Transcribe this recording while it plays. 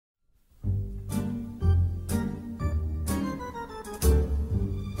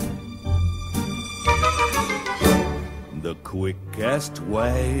The quickest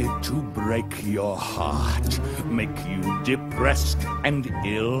way to break your heart, make you depressed and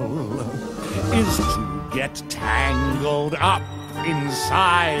ill, is to get tangled up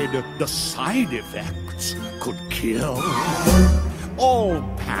inside. The side effects could kill. All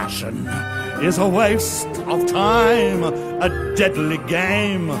passion is a waste of time, a deadly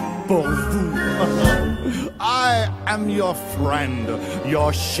game, pour vous. I am your friend,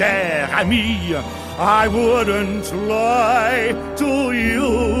 your cher ami. I wouldn't lie to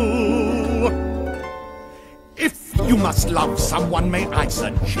you. If you must love someone, may I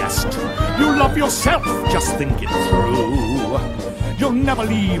suggest you love yourself, just think it through. You'll never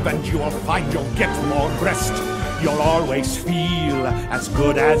leave and you'll find you'll get more rest. You'll always feel as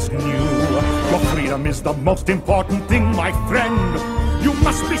good as new. Your freedom is the most important thing, my friend. You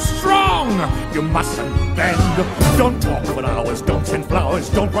must be strong, you mustn't bend. Don't talk for hours, don't send flowers,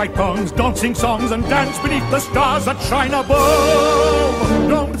 don't write poems, don't sing songs and dance beneath the stars that shine above.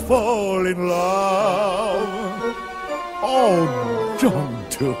 Don't fall in love. Oh, don't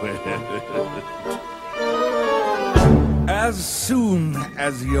do it. As soon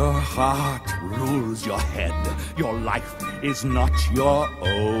as your heart rules your head, your life is not your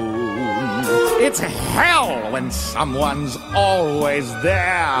own. It's hell when someone's always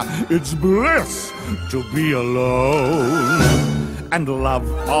there. It's bliss to be alone. And love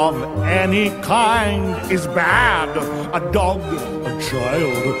of any kind is bad. A dog, a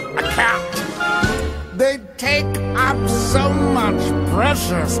child, a cat. They take up so much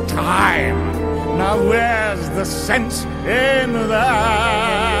precious time. Now where's the sense in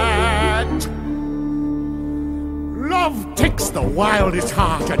that? Love takes the wildest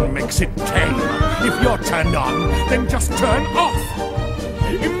heart and makes it tame. If you're turned on, then just turn off.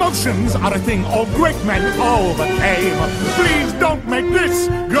 Emotions are a thing all great men overcame. Please don't make this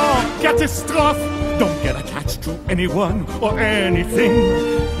your catastrophe. Don't get attached to anyone or anything.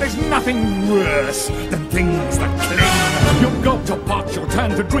 There's nothing worse than things that cling. You'll go to pot, you'll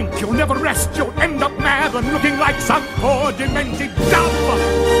turn to drink, you'll never rest, you'll end up mad and looking like some poor demented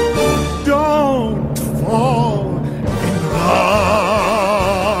dove. Don't fall in love.